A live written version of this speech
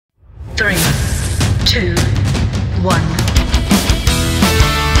3, 2, 1.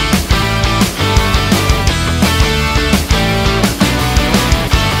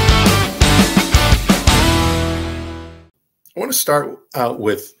 I want to start out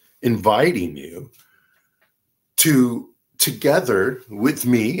with inviting you to, together with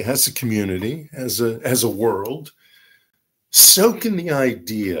me as a community, as a world, soak in the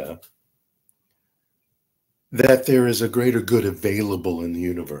idea that there is a greater good available in the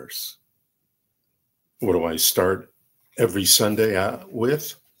universe. What do I start every Sunday out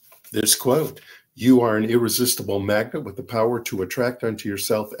with? This quote: "You are an irresistible magnet with the power to attract unto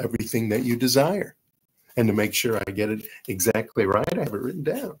yourself everything that you desire." And to make sure I get it exactly right, I have it written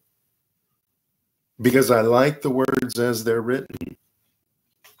down, because I like the words as they're written.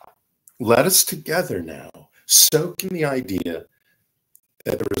 Let us together now soak in the idea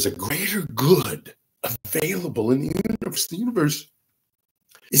that there is a greater good available in the universe. The universe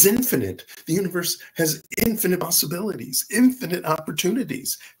is infinite. The universe has infinite possibilities, infinite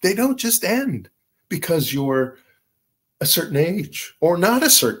opportunities. They don't just end because you're a certain age or not a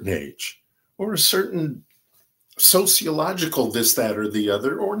certain age or a certain sociological this, that, or the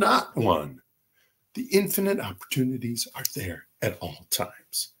other, or not one. The infinite opportunities are there at all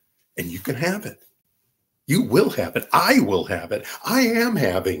times, and you can have it. You will have it. I will have it. I am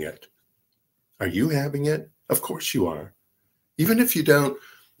having it. Are you having it? Of course you are. Even if you don't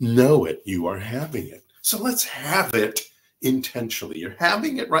know it, you are having it. So let's have it intentionally. You're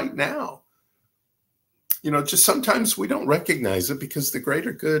having it right now. You know, just sometimes we don't recognize it because the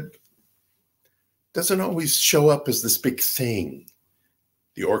greater good doesn't always show up as this big thing.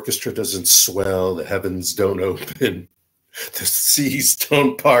 The orchestra doesn't swell, the heavens don't open, the seas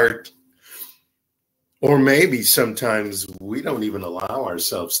don't part. Or maybe sometimes we don't even allow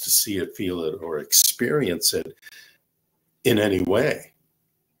ourselves to see it, feel it, or experience it in any way.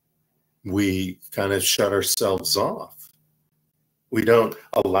 We kind of shut ourselves off. We don't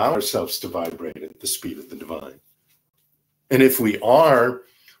allow ourselves to vibrate at the speed of the divine. And if we are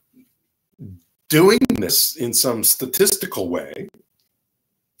doing this in some statistical way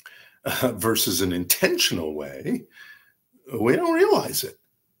versus an intentional way, we don't realize it.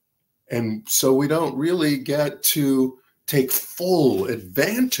 And so we don't really get to take full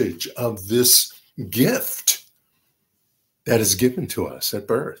advantage of this gift that is given to us at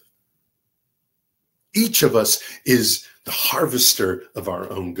birth. Each of us is the harvester of our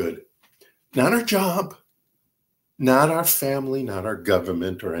own good. Not our job, not our family, not our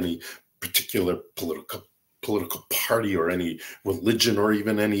government, or any particular political party, or any religion, or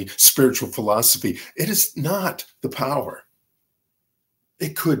even any spiritual philosophy. It is not the power.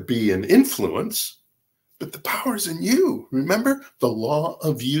 It could be an influence, but the power is in you. Remember the law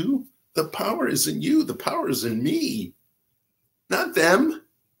of you? The power is in you. The power is in me. Not them,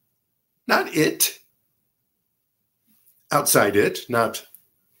 not it, outside it, not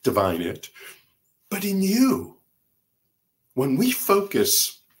divine it, but in you. When we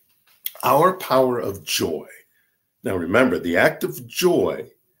focus our power of joy. Now remember, the act of joy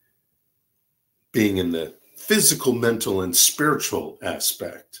being in the physical, mental, and spiritual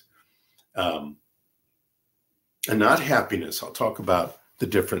aspect, and not happiness. I'll talk about the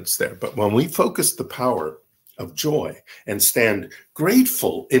difference there. But when we focus the power of joy and stand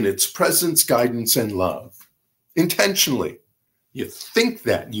grateful in its presence, guidance, and love, intentionally, you think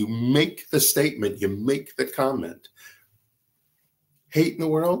that, you make the statement, you make the comment. Hate in the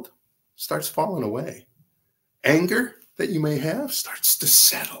world starts falling away. Anger that you may have starts to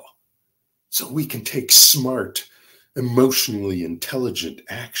settle, so we can take smart, emotionally intelligent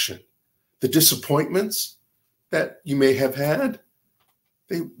action. The disappointments that you may have had,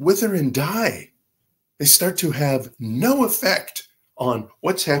 they wither and die. They start to have no effect on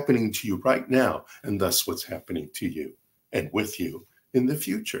what's happening to you right now, and thus what's happening to you and with you in the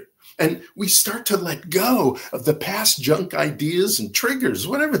future. And we start to let go of the past junk ideas and triggers,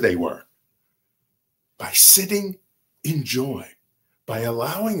 whatever they were, by sitting in joy, by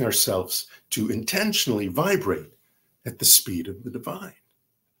allowing ourselves to intentionally vibrate at the speed of the divine.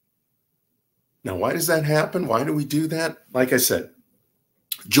 Now, why does that happen? Why do we do that? Like I said,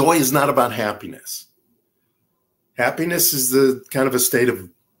 joy is not about happiness. Happiness is the kind of a state of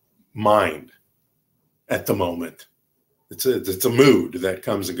mind at the moment. It's a mood that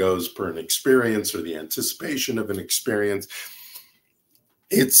comes and goes per an experience or the anticipation of an experience.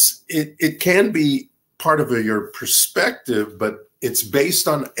 It can be part of your perspective, but it's based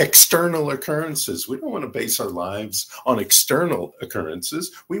on external occurrences. We don't want to base our lives on external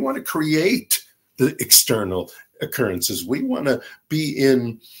occurrences. We want to create the external occurrences. We want to be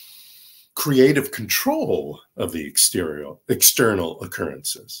in creative control of the external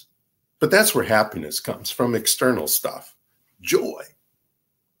occurrences. But that's where happiness comes from, external stuff. Joy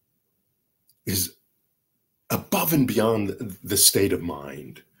is above and beyond the state of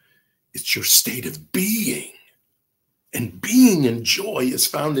mind. It's your state of being. And being and joy is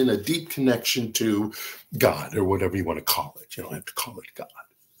found in a deep connection to God, or whatever you want to call it. You don't have to call it God.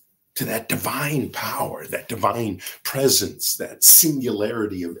 To that divine power, that divine presence, that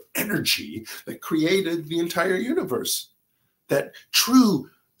singularity of energy that created the entire universe. That true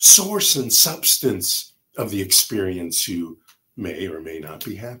source and substance of the experience you may or may not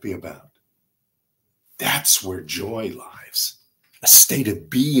be happy about. That's where joy lies. A state of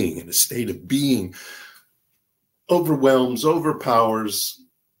being, and a state of being overwhelms, overpowers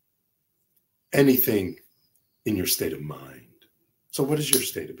anything in your state of mind. So what is your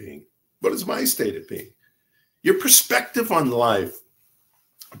state of being? What is my state of being? Your perspective on life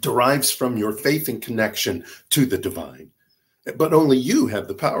derives from your faith and connection to the divine. But only you have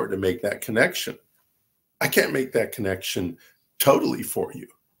the power to make that connection. I can't make that connection totally for you.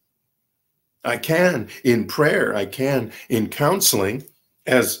 I can in prayer, I can in counseling,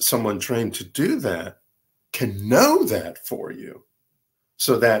 as someone trained to do that, can know that for you.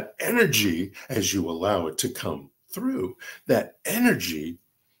 So that energy, as you allow it to come through, that energy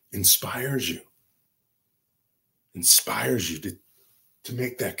inspires you to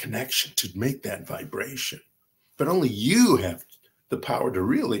make that connection, to make that vibration. But only you have the power to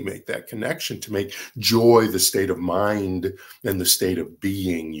really make that connection, to make joy the state of mind and the state of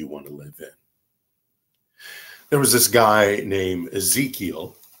being you want to live in. There was this guy named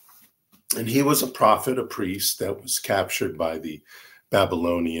Ezekiel, and he was a prophet, a priest that was captured by the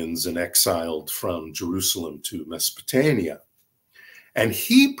Babylonians and exiled from Jerusalem to Mesopotamia. And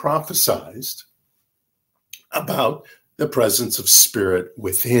he prophesied about the presence of spirit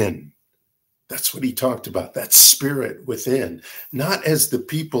within. That's what he talked about, that spirit within, not as the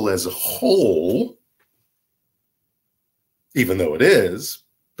people as a whole, even though it is,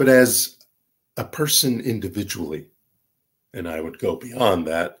 but as a person individually. And I would go beyond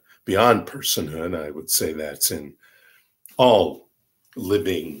that, beyond personhood. I would say that's in all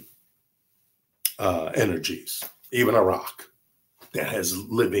living energies, even a rock that has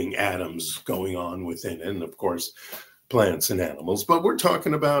living atoms going on within it, and of course, plants and animals. But we're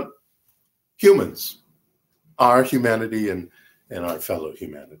talking about humans, our humanity and our fellow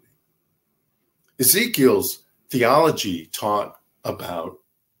humanity. Ezekiel's theology taught about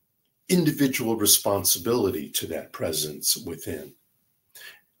individual responsibility to that presence within.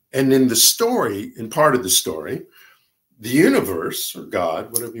 And in the story, in part of the story, the universe, or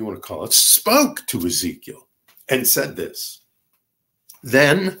God, whatever you want to call it, spoke to Ezekiel and said this: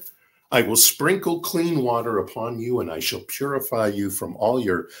 "Then I will sprinkle clean water upon you, and I shall purify you from all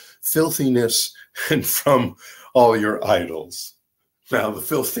your filthiness and from all your idols." Now, the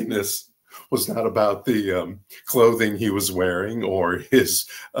filthiness was not about the clothing he was wearing or his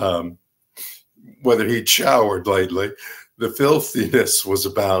whether he'd showered lately. The filthiness was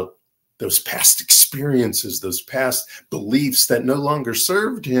about those past experiences, those past beliefs that no longer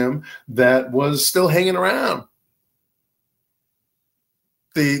served him, that was still hanging around.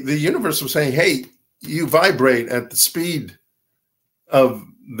 The universe was saying, hey, you vibrate at the speed of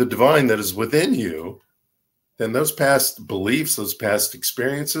the divine that is within you, then those past beliefs, those past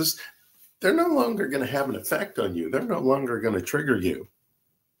experiences, they're no longer going to have an effect on you. They're no longer going to trigger you.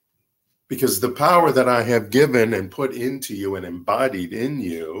 Because the power that I have given and put into you and embodied in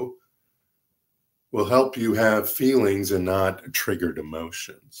you will help you have feelings and not triggered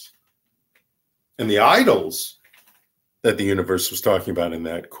emotions. And the idols that the universe was talking about in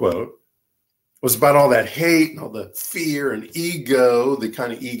that quote was about all that hate and all the fear and ego, the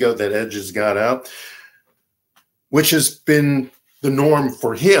kind of ego that edges God out, which has been the norm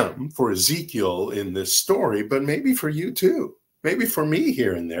for him, for Ezekiel in this story, but maybe for you too. Maybe for me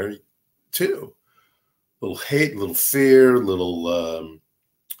here and there too. Little hate, little fear, little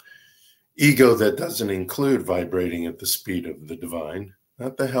ego that doesn't include vibrating at the speed of the divine,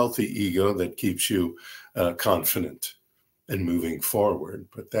 not the healthy ego that keeps you confident and moving forward,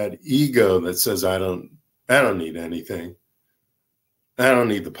 but that ego that says, I don't need anything. I don't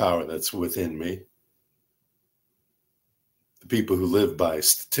need the power that's within me. The people who live by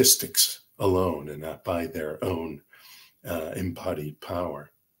statistics alone and not by their own embodied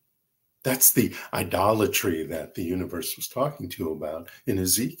power. That's the idolatry that the universe was talking to you about in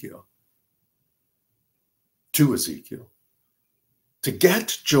Ezekiel. To Ezekiel. To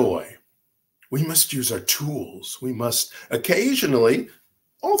get joy, we must use our tools. We must occasionally,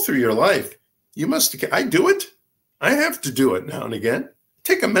 all through your life, you must, I do it. I have to do it now and again.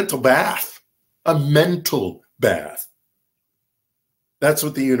 Take a mental bath. A mental bath. That's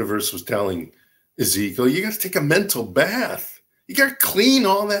what the universe was telling Ezekiel. You got to take a mental bath. You got to clean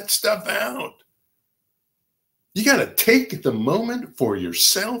all that stuff out. You got to take the moment for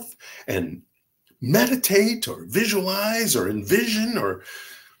yourself and meditate or visualize or envision or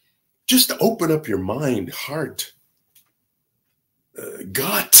just open up your mind, heart,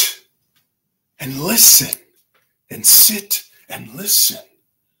 gut, and listen and sit and listen.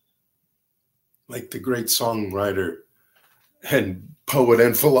 Like the great songwriter and poet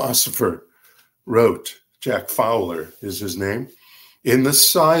and philosopher wrote, Jack Fowler is his name. In the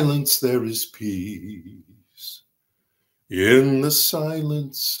silence there is peace. In the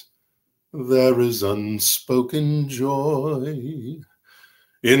silence there is unspoken joy.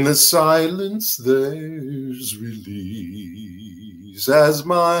 In the silence there's release as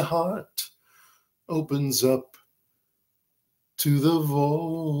my heart opens up to the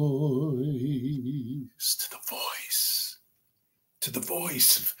voice, to the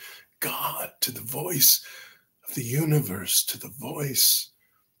voice of God, to the voice of the universe, to the voice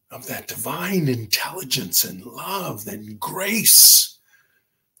of that divine intelligence and love and grace,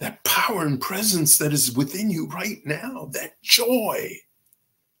 that power and presence that is within you right now, that joy.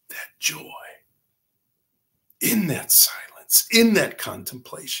 In that silence, in that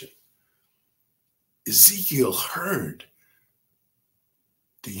contemplation, Ezekiel heard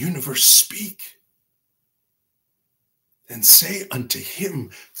the universe speak and say unto him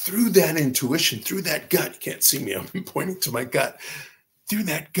through that intuition, through that gut. You can't see me, I'm pointing to my gut. Through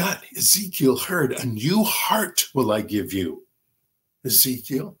that gut, Ezekiel heard, a new heart will I give you,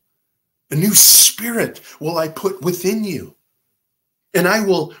 Ezekiel. A new spirit will I put within you. And I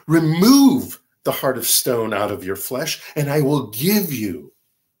will remove the heart of stone out of your flesh, and I will give you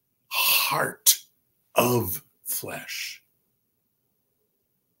a heart of flesh.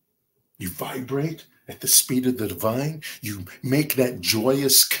 You vibrate at the speed of the divine. You make that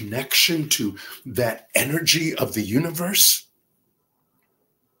joyous connection to that energy of the universe.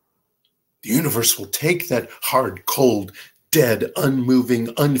 The universe will take that hard, cold, dead,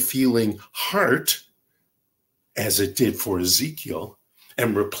 unmoving, unfeeling heart, as it did for Ezekiel,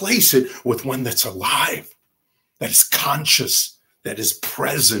 and replace it with one that's alive, that is conscious, that is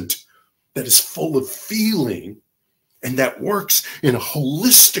present, that is full of feeling, and that works in a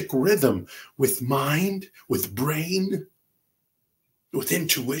holistic rhythm with mind, with brain, with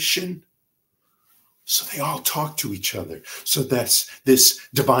intuition. So they all talk to each other. So that's this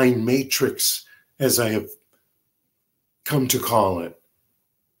divine matrix, as I have come to call it.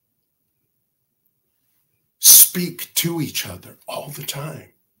 Speak to each other all the time.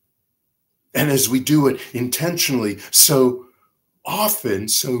 And as we do it intentionally, so often,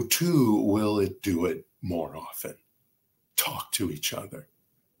 so too will it do it more often. Talk to each other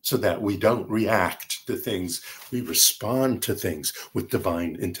so that we don't react to things. We respond to things with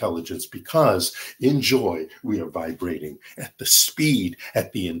divine intelligence, because in joy, we are vibrating at the speed,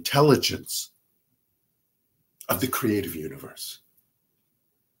 at the intelligence of the creative universe.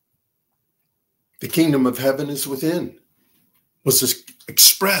 The kingdom of heaven is within, was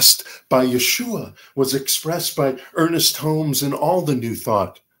expressed by Yeshua, was expressed by Ernest Holmes and all the New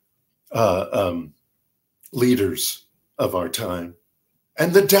Thought leaders of our time.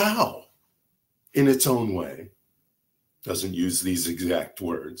 And the Tao, in its own way, doesn't use these exact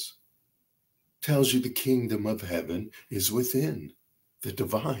words, tells you the kingdom of heaven is within. The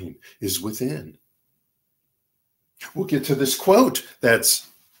divine is within. We'll get to this quote that's,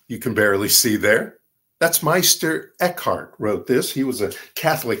 you can barely see there. That's Meister Eckhart wrote this. He was a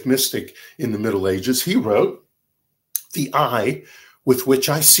Catholic mystic in the Middle Ages. He wrote, "The eye with which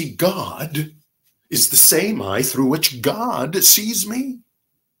I see God is the same eye through which God sees me.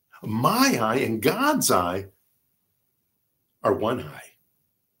 My eye and God's eye are one eye,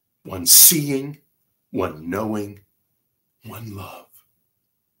 one seeing, one knowing, one love."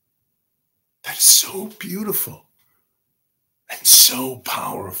 That is so beautiful and so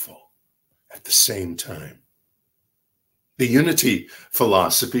powerful at the same time. The unity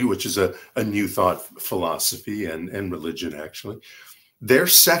philosophy, which is a New Thought philosophy and religion actually, their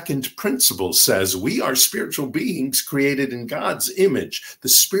second principle says we are spiritual beings created in God's image. The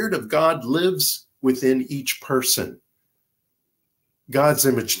Spirit of God lives within each person. God's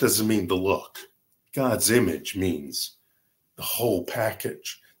image doesn't mean the look. God's image means the whole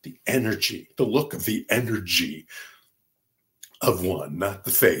package, the energy, the look of the energy of one, not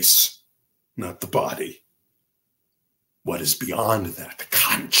the face, not the body. What is beyond that? The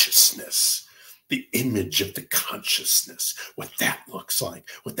consciousness, the image of the consciousness, what that looks like,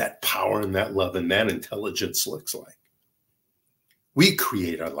 what that power and that love and that intelligence looks like. We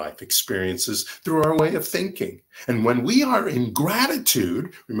create our life experiences through our way of thinking. And when we are in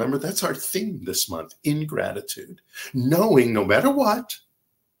gratitude, remember that's our theme this month, ingratitude, knowing no matter what,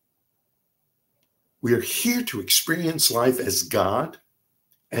 we are here to experience life as God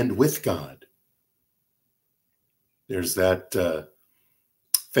and with God. There's that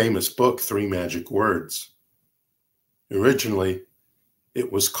famous book, Three Magic Words. Originally,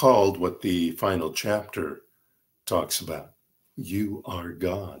 it was called what the final chapter talks about. You are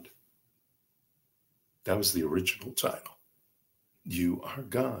God. That was the original title. You are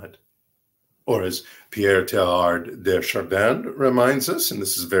God. Or as Pierre Teilhard de Chardin reminds us, and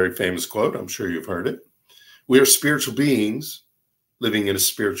this is a very famous quote, I'm sure you've heard it, we are spiritual beings living in a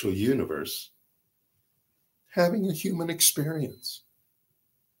spiritual universe, having a human experience.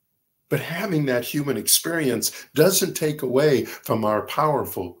 But having that human experience doesn't take away from our power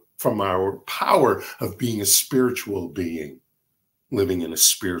of being a spiritual being, living in a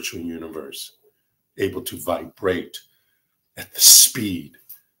spiritual universe, able to vibrate at the speed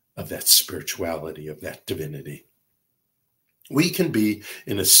of that spirituality, of that divinity. We can be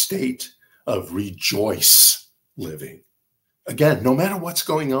in a state of rejoice living. Again, no matter what's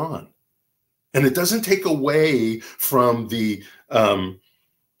going on. And it doesn't take away from the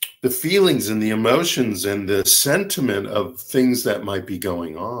feelings and the emotions and the sentiment of things that might be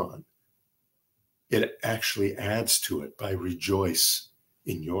going on. It actually adds to it by rejoice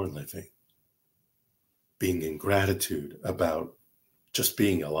in your living, being in gratitude about just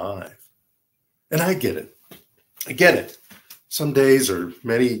being alive. And I get it. I get it. Some days or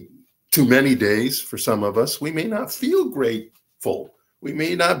too many days for some of us, we may not feel grateful. We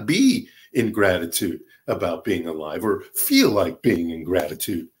may not be in gratitude about being alive or feel like being in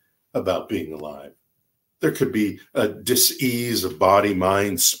gratitude about being alive. There could be a dis-ease of body,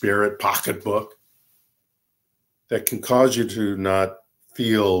 mind, spirit, pocketbook that can cause you to not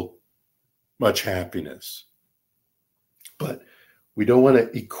feel much happiness. But we don't want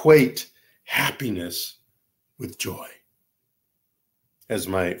to equate happiness with joy. As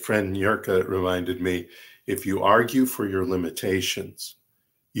my friend Yurka reminded me, if you argue for your limitations,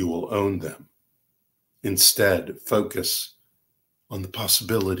 you will own them. Instead, focus on the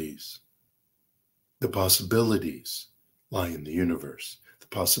possibilities. The possibilities lie in the universe. The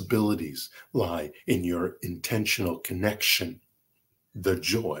possibilities lie in your intentional connection, the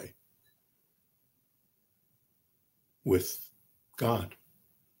joy with God.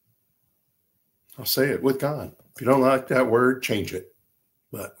 I'll say it, with God. If you don't like that word, change it.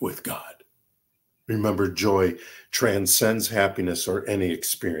 But with God. Remember, joy transcends happiness or any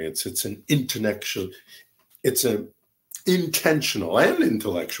experience. It's an intentional and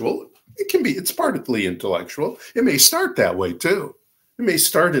intellectual. It's partly intellectual. It may start that way too. It may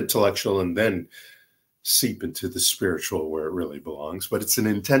start intellectual and then seep into the spiritual where it really belongs, but it's an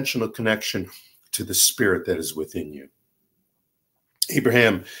intentional connection to the spirit that is within you.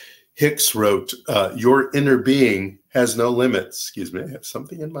 Abraham Hicks wrote, your inner being has no limits. Excuse me, I have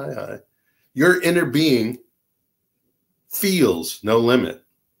something in my eye. Your inner being feels no limit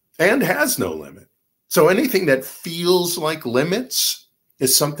and has no limit. So anything that feels like limits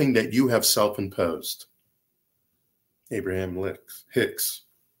is something that you have self-imposed. Abraham Hicks.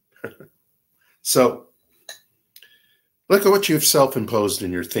 So look at what you've self-imposed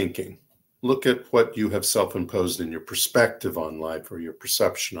in your thinking. Look at what you have self-imposed in your perspective on life or your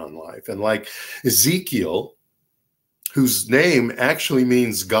perception on life. And like Ezekiel, whose name actually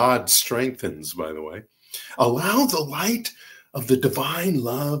means God strengthens, by the way, allow the light of the divine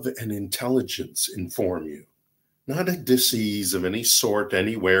love and intelligence inform you. Not a disease of any sort,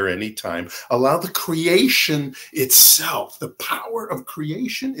 anywhere, anytime. Allow the creation itself, the power of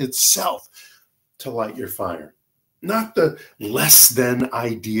creation itself, to light your fire. Not the less than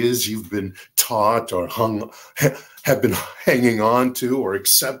ideas you've been taught or have been hanging on to or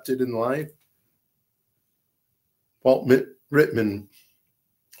accepted in life. Walt Whitman,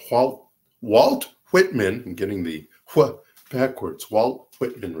 I'm getting the backwards. Walt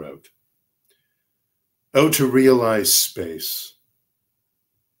Whitman wrote, "Oh, to realize space,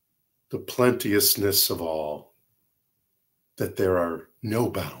 the plenteousness of all, that there are no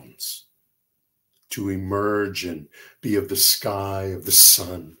bounds, to emerge and be of the sky, of the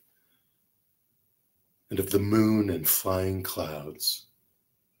sun, and of the moon and flying clouds,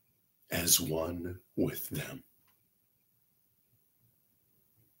 as one with them."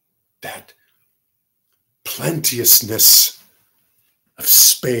 That plenteousness of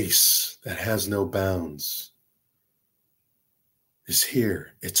space that has no bounds is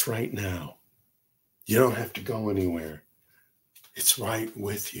here. It's right now. You don't have to go anywhere. It's right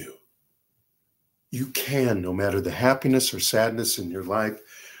with you. You can, no matter the happiness or sadness in your life,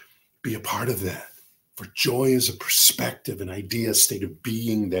 be a part of that. For joy is a perspective, an idea, a state of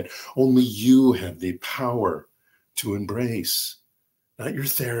being that only you have the power to embrace. Not your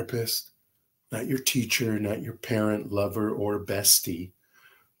therapist, not your teacher, not your parent, lover, or bestie.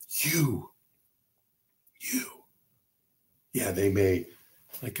 You. Yeah, they may,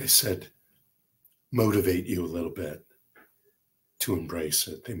 like I said, motivate you a little bit to embrace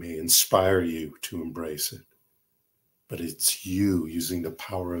it. They may inspire you to embrace it. But it's you, using the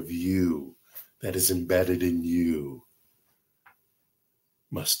power of you that is embedded in you,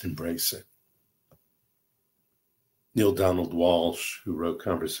 must embrace it. Neil Donald Walsh, who wrote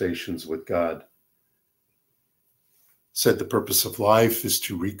Conversations with God, said the purpose of life is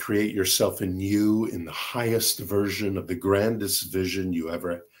to recreate yourself anew in the highest version of the grandest vision you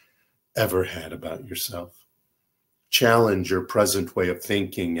ever had about yourself. Challenge your present way of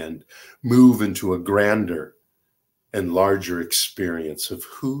thinking and move into a grander and larger experience of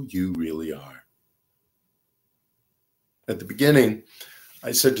who you really are. At the beginning,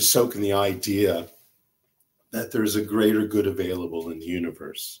 I said to soak in the idea that there's a greater good available in the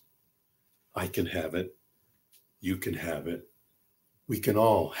universe. I can have it. You can have it. We can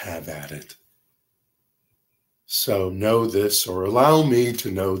all have at it. So know this, or allow me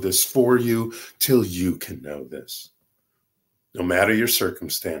to know this for you till you can know this. No matter your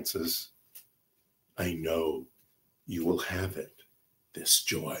circumstances, I know you will have it, this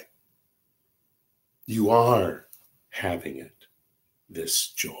joy. You are having it, this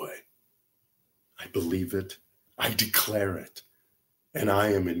joy. I believe it, I declare it, and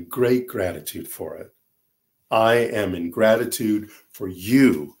I am in great gratitude for it. I am in gratitude for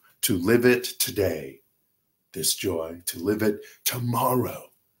you to live it today, this joy, to live it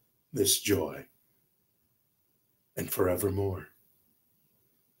tomorrow, this joy, and forevermore.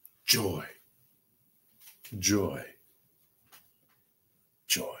 Joy, joy,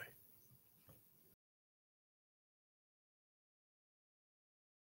 joy.